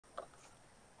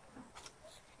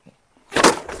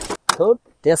তো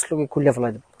টেসলকে খুলে ফেলা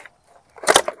দেব।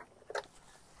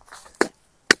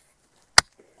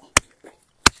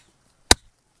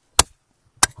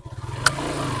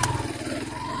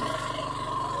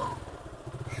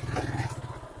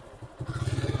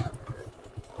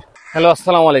 হ্যালো,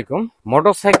 আসসালামু আলাইকুম।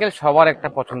 মোটরসাইকেল সবার একটা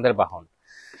পছন্দের বাহন।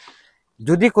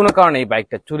 যদি কোনো কারণে এই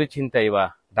বাইকটা চুরি ছিনতাই বা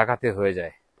ডাকাতি হয়ে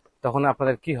যায়, তখন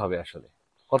আপনাদের কি হবে? আসলে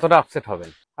কতটা আপসেট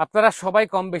হবেন? আপনারা সবাই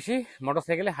কম বেশি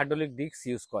মোটরসাইকেলে হাইড্রোলিক ডিস্ক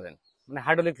ইউজ করেন, মানে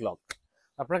হাইড্রোলিক লক।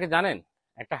 আপনারা কি জানেন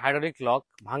একটা হাইড্রোলিক লক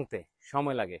ভাঙতে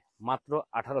সময় লাগে মাত্র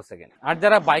 18 সেকেন্ড। আর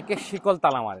যারা বাইকে শিকল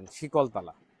তালা মারেন, শিকল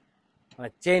তালা মানে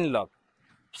চেইন লক,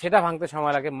 সেটা ভাঙতে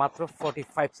সময় লাগে মাত্র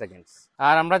 45 সেকেন্ডস।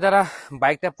 আর আমরা যারা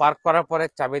বাইকটা পার্ক করার পরে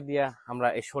চাবি দিয়ে আমরা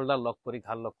এই শোল্ডার লক করি,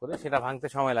 ঘাড় লক করি, সেটা ভাঙতে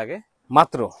সময় লাগে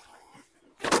মাত্র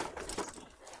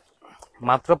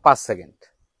 5 সেকেন্ড।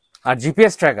 আর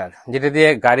জিপিএস ট্র্যাকার, যেটা দিয়ে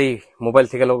গাড়ি মোবাইল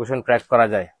থেকে লোকেশন ট্র্যাক করা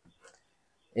যায়,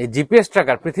 এই জিপিএস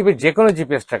ট্র্যাকার, পৃথিবীর যে কোনো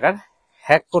জিপিএস ট্র্যাকার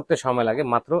হ্যাক করতে সময় লাগে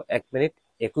মাত্র 1 মিনিট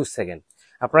 21 সেকেন্ড।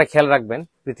 আপনারা খেয়াল রাখবেন,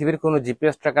 পৃথিবীর কোনো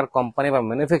জিপিএস ট্র্যাকার কোম্পানি বা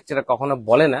ম্যানুফ্যাকচারার কখনো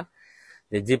বলে না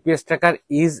যে GPS tracker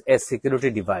is a security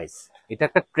device. এটা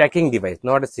একটা tracking device,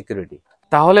 not a security.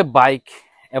 তাহলে বাইক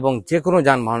এবং যে কোনো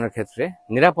যানবাহনের ক্ষেত্রে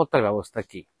নিরাপত্তার ব্যবস্থা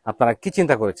কি, আপনারা কি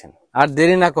চিন্তা করেছেন? আর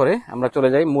দেরি না করে আমরা চলে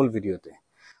যাই মূল ভিডিওতে।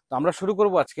 তো আমরা শুরু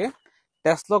করব আজকে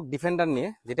ট্যাসলক ডিফেন্ডার নিয়ে,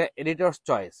 যেটা এডিটরস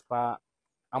চয়েস বা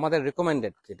আমাদের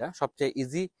রিকমেন্ডেড, যেটা সবচেয়ে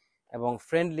ইজি এবং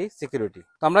ফ্রেন্ডলি সিকিউরিটি।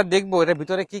 তো আমরা দেখবো এটার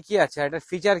ভিতরে কি কি আছে, এটার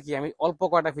ফিচার কি। আমি অল্প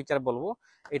কয়টা ফিচার বলবো।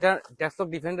 এটা ট্যাসলক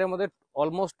ডিফেন্ডারের মধ্যে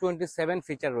অলমোস্ট 27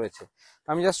 ফিচার রয়েছে।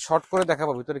 আমি জাস্ট শর্ট করে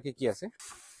দেখাবো ভিতরে কি কি আছে।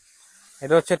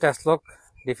 এটা হচ্ছে ট্যাসলক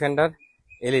ডিফেন্ডার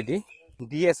এলইডি,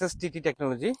 ডিএসএসটিটি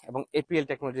টেকনোলজি এবং এপিএল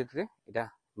টেকনোলজিতে এটা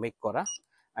মেক করা।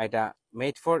 এটা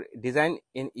made for design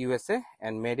in USA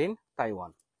and made in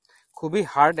Taiwan. খুবই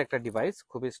হার্ড একটা ডিভাইস,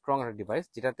 খুবই স্ট্রং একটা ডিভাইস,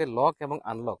 যেটাতে লক এবং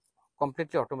আনলক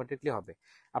কমপ্লিটলি অটোমেটিকলি হবে।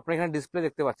 আপনারা এখানে ডিসপ্লে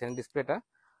দেখতে পাচ্ছেন, ডিসপ্লেটা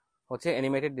হচ্ছে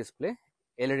অ্যানিমেটেড ডিসপ্লে,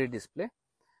 এলইডি ডিসপ্লে।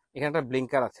 এখানে একটা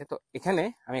ব্লিঙ্কার আছে। তো এখানে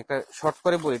আমি একটা শর্ট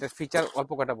করে বলি, এটার ফিচার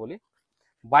অল্প কটা বলি।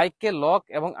 বাইককে লক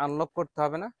এবং আনলক করতে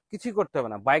হবে না, কিছুই করতে হবে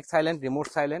না। Bike silent, remote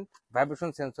silent, vibration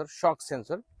sensor, শক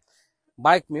সেন্সর,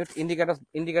 বাইক মিউট,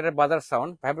 ইন্ডিকেটর বাজার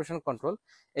সাউন্ড, ভাইব্রেশন কন্ট্রোল।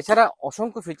 এছাড়া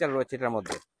অসংখ্য ফিচার রয়েছে এটার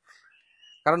মধ্যে।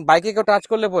 কারণ বাইকে কেউ টাচ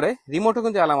করলে পরে রিমোটও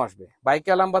কিন্তু অ্যালার্ম আসবে, বাইকে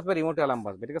অ্যালার্ম বাজবে, রিমোটে অ্যালার্ম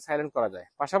বাজবে। এটাকে সাইলেন্ট করা যায়।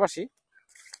 পাশাপাশি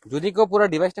যদি কেউ পুরো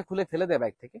ডিভাইসটা খুলে ফেলে দেয়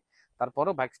বাইক থেকে,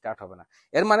 তারপরও বাইক স্টার্ট হবে না।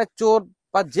 এর মানে চোর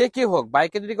বা যে কেউ হোক,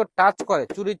 বাইকে যদি কেউ টাচ করে,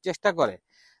 চুরির চেষ্টা করে,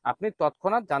 আপনি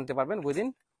তৎক্ষণাৎ জানতে পারবেন উইদিন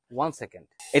 1 সেকেন্ড।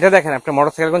 এটা দেখেন, আপনার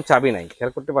মোটরসাইকেল কোনো চাবি নাই,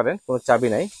 খেয়াল করতে পারেন, কোনো চাবি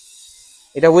নাই।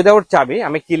 এটা উইদাউট চাবি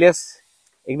আমি কিলেস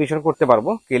ইগনিশন করতে পারবো,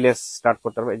 কিলেস স্টার্ট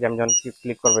করতে পারবো। এই যে আমি যখন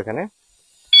ক্লিক করবো এখানে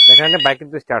দেখেন বাইক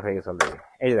কিন্তু স্টার্ট হয়ে গেছে অলরেডি।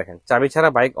 এই যে দেখেন, চাবি ছাড়া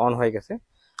বাইক অন হয়ে গেছে।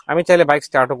 আমি চাইলে বাইক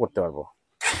স্টার্টও করতে পারবো,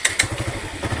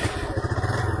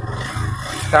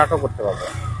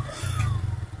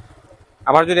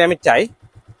 আবার যদি আমি চাই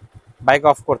বাইক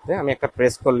অফ করতে, আমি একটা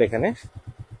প্রেস করলে এখানে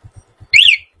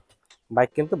বাইক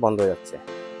কিন্তু বন্ধ হয়ে যাচ্ছে।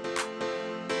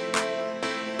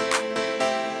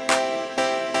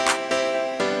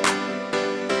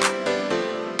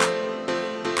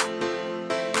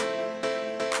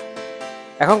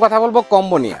 এখন কথা বলবো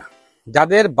কম্বো নিয়ে।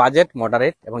 যাদের বাজেট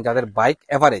মডারেট এবং যাদের বাইক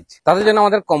এভারেজ, তাদের জন্য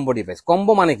আমাদের কম্বো ডিভাইস।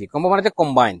 কম্বো মানে কি? কম্বো মানে হচ্ছে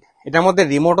কম্বাইন্ড। এটার মধ্যে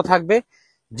রিমোটও থাকবে,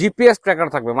 জিপিএস ট্র্যাকার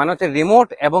থাকবে। মানে হচ্ছে রিমোট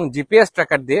এবং জিপিএস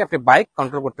ট্র্যাকার দিয়ে আপনি বাইক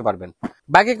কন্ট্রোল করতে পারবেন।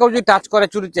 বাইকে কেউ যদি টাচ করে,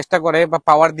 চুরির চেষ্টা করে বা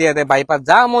পাওয়ার দিয়ে দেয়, বাইপাস,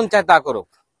 যা মন চায় তা করুক,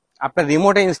 আপনার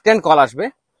রিমোটে ইনস্ট্যান্ট কল আসবে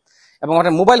এবং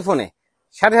আপনার মোবাইল ফোনে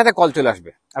সাথে সাথে কল চলে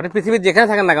আসবে। আপনি পৃথিবীর যেখানে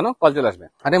থাকেন না কেন, কল চলে আসবে।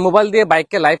 আপনি মোবাইল দিয়ে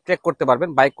বাইককে লাইভ ট্র্যাক করতে পারবেন,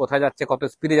 বাইক কোথায় যাচ্ছে, কত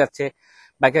স্পিডে যাচ্ছে,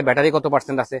 বাইকের ব্যাটারি কত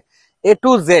পার্সেন্ট আছে, এ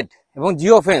টু জেড। এবং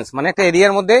জিও ফেন্স, মানে একটা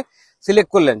এরিয়ার মধ্যে সিলেক্ট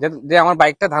করলেন যে আমার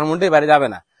বাইকটা ধানমন্ডির বাইরে যাবে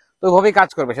না, তো ওইভাবেই কাজ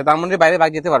করবে, সে ধানমন্ডির বাইরে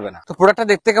বাইক যেতে পারবে না। তো প্রোডাক্টটা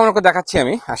দেখতে কেমন করে দেখাচ্ছি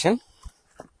আমি, আসেন।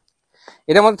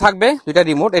 এটার মধ্যে থাকবে দুইটা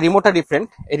রিমোট। এই রিমোটটা ডিফারেন্ট।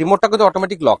 এই রিমোটটা কিন্তু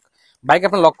অটোমেটিক লক, বাইক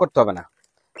আপনার লক করতে হবে না।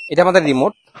 এটা আমাদের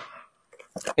রিমোট,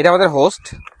 এটা আমাদের হোস্ট,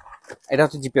 এটা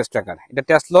হচ্ছে জিপিএস ট্র্যাকার। এটা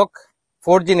ট্যাসলক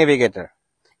 4G navigator,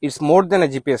 it's more then A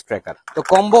GPS tracker. তো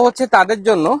কম্বো হচ্ছে তাদের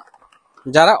জন্য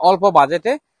যারা অল্প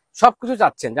বাজেটে সবকিছু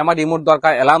চাচ্ছেন, যে আমার রিমোট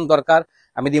দরকার, অ্যালার্ম দরকার,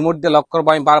 আমি রিমোট দিয়ে লক করবো,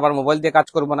 আমি বারবার মোবাইল দিয়ে কাজ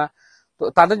করবো না। তো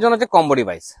তাদের জন্য হচ্ছে কম্বো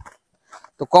ডিভাইস।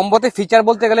 তো কম্বোতে ফিচার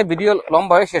বলতে গেলে ভিডিও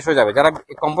লম্বা হয়ে শেষ হয়ে যাবে। যারা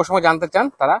কম্বো সময় জানতে চান,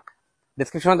 তারা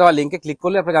ডিসক্রিপশনে দেওয়া লিঙ্কে ক্লিক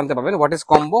করলে আপনি জানতে পারবেন what is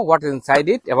combo, what is inside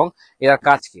ইট এবং এর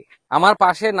কাজ কি। আমার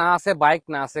পাশে না আছে বাইক,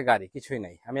 না আছে গাড়ি, কিছুই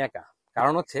নাই, আমি একা।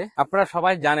 কারণ হচ্ছে আপনারা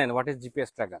সবাই জানেন হোয়াট ইজ জিপিএস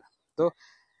ট্র্যাকার। তো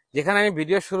যেখানে আমি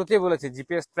ভিডিওর শুরুতেই বলেছি,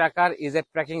 GPS tracker is a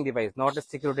tracking device, not a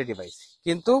security device.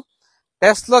 কিন্তু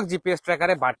ট্যাসলক জিপিএস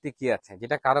ট্র্যাকারে বাড়তি কি আছে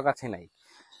যেটা কারো কাছে নাই?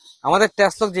 আমাদের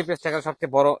ট্যাসলক জিপিএস ট্র্যাকার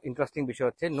সবচেয়ে বড় ইন্টারেস্টিং বিষয়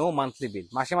হচ্ছে নো মান্থলি বিল।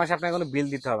 মাসে মাসে আপনাকে কোনো বিল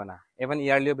দিতে হবে না, ইভেন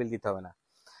ইয়ারলিও বিল দিতে হবে না।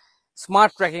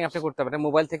 স্মার্ট ট্র্যাকিং আপনি করতে পারেন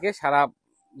মোবাইল থেকে। সারা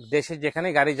দেশে যেখানে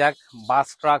গাড়ি যাক, বাস,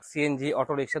 ট্রাক, সিএনজি,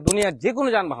 অটো রিক্সা, দুনিয়ার যে কোনো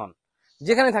যানবাহন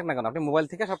যেখানে থাক না কেন আপনি মোবাইল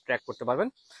থেকে সব ট্র্যাক করতে পারবেন,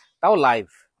 তাও লাইভ,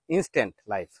 ইনস্ট্যান্ট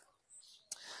লাইভ।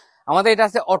 আমাদের এটা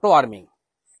আছে অটো আর্মিং।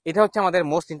 এটা হচ্ছে আমাদের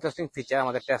মোস্ট ইন্টারেস্টিং ফিচার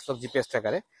আমাদের Tasslock জিপিএস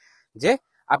ট্র্যাকারে, যে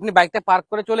আপনি বাইকটা পার্ক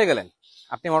করে চলে গেলেন,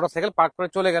 আপনি মোটরসাইকেল পার্ক করে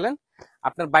চলে গেলেন,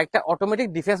 আপনার বাইকটা অটোমেটিক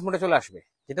ডিফেন্স মোডে চলে আসবে,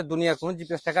 যেটা দুনিয়ার কোনো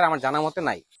জিপিএস ট্র্যাকার আমার জানা মতে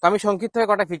নাই। তো আমি সংক্ষিপ্ত হয়ে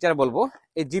কটা ফিচার বলবো।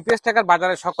 এই জিপিএস ট্র্যাকার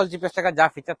বাজারে সকল জিপিএস ট্র্যাকার যা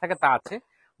ফিচার থাকে তা আছে,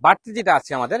 বাড়তি যেটা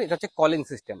আছে আমাদের এটা হচ্ছে কলিং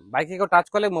সিস্টেম। বাইকে কেউ টাচ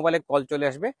করলে মোবাইলে কল চলে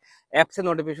আসবে, অ্যাপসে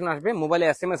নোটিফিকেশন আসবে, মোবাইলে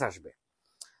এসএমএস আসবে,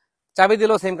 চাবি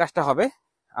দিলেও সেম কাজটা হবে।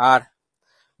 আর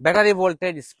battery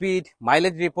voltage, speed,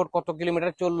 mileage report, কত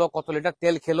কিলোমিটার চললো, কত লিটার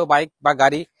তেল খেলো বাইক বা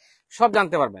গাড়ি, সব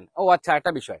জানতে পারবেন। ও আচ্ছা,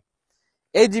 একটা বিষয়,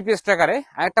 এই জিপিএস ট্র্যাকারে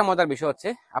আরেকটা মজার বিষয় হচ্ছে,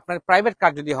 আপনার প্রাইভেট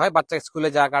কার যদি হয়, বাচ্চা স্কুলে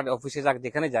যাক আর অফিসে যাক,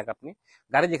 যেখানে যাক আপনি,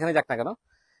 গাড়ি যেখানে যাক না কেন,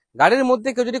 গাড়ির মধ্যে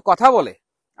কেউ যদি কথা বলে,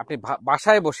 আপনি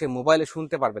বাসায় বসে মোবাইলে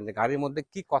শুনতে পারবেন যে গাড়ির মধ্যে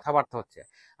কি কথাবার্তা হচ্ছে,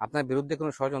 আপনার বিরুদ্ধে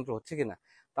কোনো ষড়যন্ত্র হচ্ছে কিনা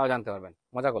তাও জানতে পারবেন।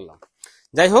 মজা করলাম।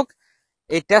 যাই হোক,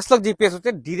 এই Tasslock জিপিএস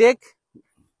হচ্ছে direct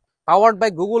powered by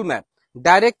Google map,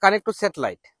 direct connect to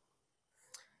satellite.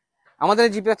 আমাদের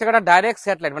এই জিপিএস ট্র্যাকারটা ডাইরেক্ট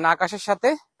স্যাটেলাইট মানে আকাশের সাথে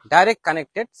ডাইরেক্ট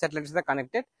কানেক্টেড, স্যাটেলাইটের সাথে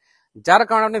কানেক্টেড, যার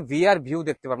কারণে আপনি ভিআর ভিউ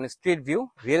দেখতে পারবেন, স্ট্রিট ভিউ,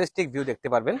 রিয়েলিস্টিক ভিউ দেখতে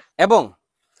পারবেন। এবং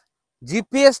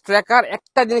জিপিএস ট্র্যাকার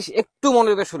একটা জিনিস একটু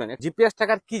মনোযোগ দিয়ে শুনেন, জিপিএস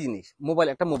ট্র্যাকার কি জিনিস? মোবাইল,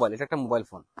 একটা মোবাইল, এটা একটা মোবাইল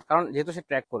ফোন। কারণ যেহেতু সে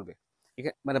ট্র্যাক করবে,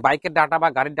 মানে বাইকের ডাটা বা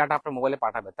গাড়ির ডাটা আপনার মোবাইলে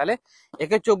পাঠাবে, তাহলে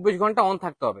একে 24 ঘন্টা অন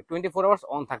থাকতে হবে, 24 আওয়ার্স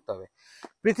অন থাকতে হবে।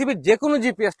 পৃথিবীর যে কোনো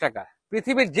জিপিএস ট্র্যাকার,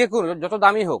 পৃথিবীর যে কোনো, যত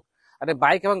দামি হোক, আরে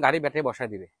বাইক এবং গাড়ি ব্যাটারি বসায়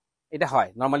দিবে, এটা হয়,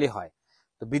 নর্মালি হয়।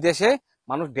 তো বিদেশে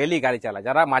মানুষ ডেলি গাড়ি চালায়,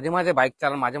 যারা মাঝে মাঝে বাইক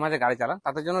চালান, মাঝে মাঝে গাড়ি চালান,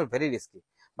 তাদের জন্য very risky.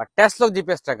 But Tasslock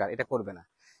GPS tracker এটা করবে না।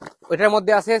 এটার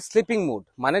মধ্যে আছে স্লিপিং মুড,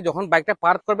 মানে যখন বাইকটা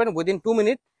পার্ক করবেন উইদিন 2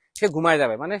 মিনিট সে ঘুমায়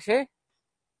যাবে, মানে সে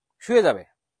শুয়ে যাবে।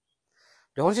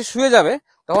 যখন সে শুয়ে যাবে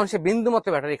তখন সে বিন্দু মতো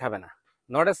ব্যাটারি খাবে না,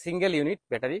 not a single unit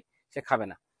battery সে খাবে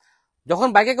না। যখন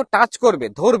বাইকে কেউ টাচ করবে,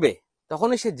 ধরবে,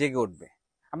 তখনই সে জেগে উঠবে।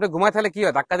 আপনি ঘুমায় থাকলে কি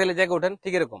হয়, ধাক্কা দিলে জেগে ওঠেন,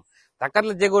 ঠিক এরকম ধাক্কা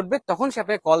দিলে জেগে উঠবে, তখন সে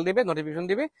আপনাকে কল দিবে, নোটিফিকেশন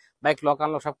দিবে, বাইক লক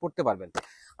আনলক সব করতে পারবেন।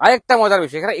 আরেকটা মজার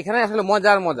বিষয়, এখানে আসলে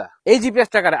মজা, এই জিপিএস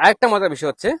ট্র্যাকারে আরেকটা মজার বিষয়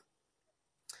হচ্ছে,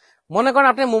 মনে করেন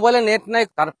আপনার মোবাইলে নেট নাই,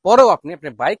 তারপরেও আপনি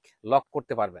আপনার বাইক লক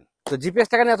করতে পারবেন। তো জিপিএস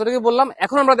ট্র্যাকার নিয়ে এতটুকু বললাম।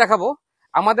 এখন আমরা দেখাবো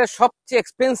আমাদের সবচেয়ে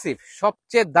এক্সপেন্সিভ,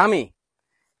 সবচেয়ে দামি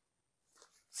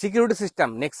সিকিউরিটি সিস্টেম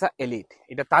নেক্সা এলিট।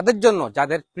 এটা তাদের জন্য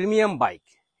যাদের প্রিমিয়াম বাইক,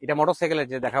 এটা মোটরসাইকেলের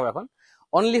যে দেখাবো এখন,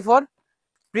 অনলি ফর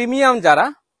প্রিমিয়াম,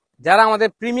 যারা আমাদের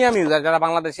প্রিমিয়াম ইউজার, যারা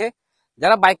বাংলাদেশে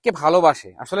যারা বাইককে ভালোবাসে,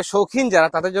 আসলে শৌখিন যারা,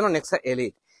 তাদের জন্য নেক্সা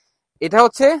এলিট। এটা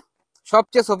হচ্ছে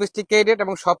সবচেয়ে সফিস্টিকেটেড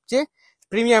এবং সবচেয়ে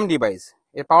প্রিমিয়াম ডিভাইস,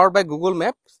 এর পাওয়ার্ড বাই গুগল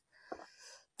ম্যাপ।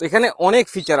 তো এখানে অনেক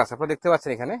ফিচার আছে, আপনারা দেখতে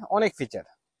পাচ্ছেন এখানে অনেক ফিচার।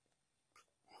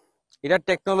 এটার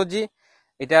টেকনোলজি,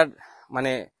 এটার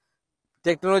মানে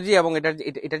টেকনোলজি এবং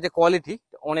এটার যে কোয়ালিটি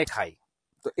অনেক হাই।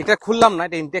 তো এটা খুললাম না,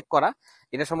 এটা ইনটেক করা।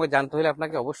 এটা সম্পর্কে জানতে হলে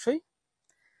আপনাকে অবশ্যই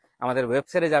আমাদের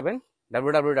ওয়েবসাইটে যাবেন,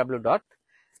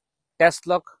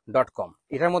 www.tasslock.com।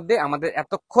 এটার মধ্যে আমাদের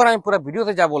এতক্ষণ আমি পুরো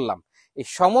ভিডিওতে যা বললাম, এই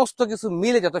সমস্ত কিছু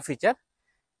মিলে যত ফিচার,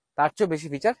 তার চেয়ে বেশি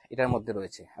ফিচার এটার মধ্যে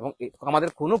রয়েছে। এবং আমাদের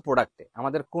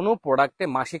কোনো প্রোডাক্টে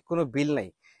মাসিক কোনো বিল নেই,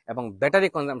 এবং ব্যাটারি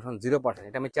কনজাম্পশন 0%।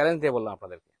 এটা আমি চ্যালেঞ্জ দিয়ে বললাম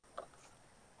আপনাদেরকে।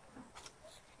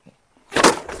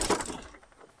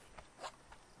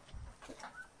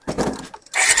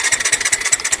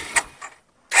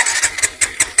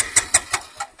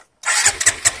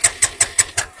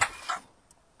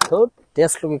 তো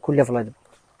Tasslock খুলে ফেলা দেব,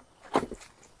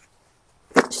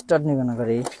 স্টার্ট নেবে না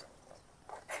গাড়ি।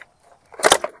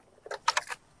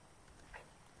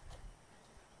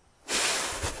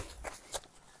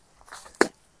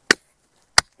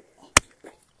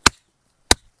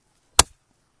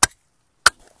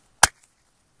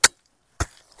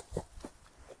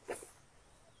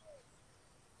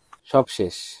 সব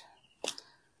শেষ।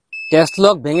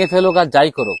 Tasslock ভেঙে ফেলুক আর যাই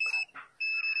করুক,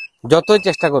 যতই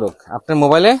চেষ্টা করুক, আপনার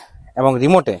মোবাইলে এবং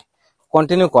রিমোটে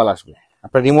কন্টিনিউ কল আসবে।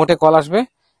 আপনার রিমোটে কল আসবে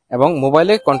এবং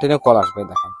মোবাইলে কন্টিনিউ কল আসবে।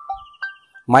 দেখেন,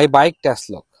 মাই বাইক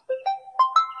Tasslock,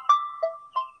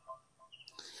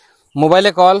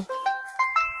 মোবাইলে কল,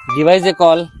 ডিভাইসে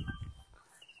কল,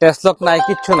 Tasslock নাই,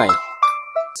 কিচ্ছু নাই।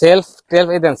 সেলফ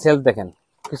এই দেন, সেলফ দেখেন,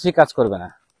 কিছুই কাজ করবে না।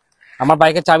 আমার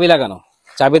বাইকে চাবি লাগানো,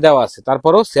 চাবি দেওয়া আছে,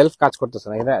 তারপরেও সেলফ কাজ করতেছে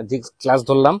না। এটা ক্লাস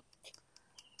ধরলাম,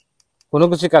 কোনো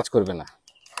কিছু কাজ করবে না।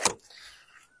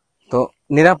 তো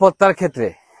নিরাপত্তার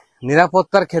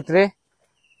ক্ষেত্রে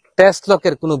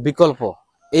Tasslock-এর কোনো বিকল্প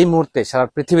এই মুহূর্তে সারা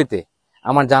পৃথিবীতে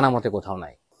আমার জানা মতে কোথাও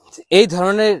নাই। এই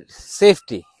ধরনের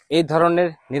সেফটি, এই ধরনের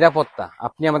নিরাপত্তা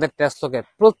আপনি আমাদের Tasslock-এর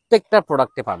প্রত্যেকটা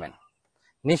প্রোডাক্টে পাবেন।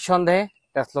 নিঃসন্দেহে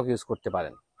Tasslock ইউজ করতে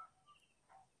পারেন।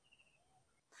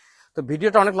 তো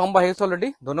ভিডিওটা অনেক লম্বা হয়ে গেছে অলরেডি।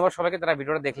 ধন্যবাদ সবাইকে যারা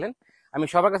ভিডিওটা দেখলেন। আমি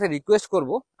সবার কাছে রিকোয়েস্ট করব,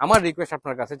 আমার রিকোয়েস্ট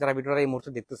আপনার কাছে, যারা ভিডিওটা এই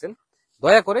মুহূর্তে দেখতেছেন,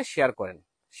 দয়া করে শেয়ার করেন,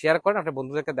 আপনার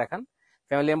বন্ধুদেরকে দেখান,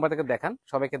 ফ্যামিলি মেম্বারদেরকে দেখান,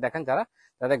 সবাইকে দেখান যারা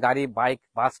যাদের গাড়ি, বাইক,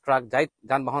 বাস, ট্রাক যাই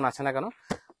যানবাহন আছে না কেন,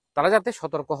 তারা যাতে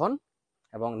সতর্ক হন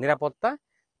এবং নিরাপত্তা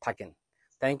থাকেন।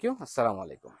 Thank you. আসসালামু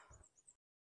আলাইকুম।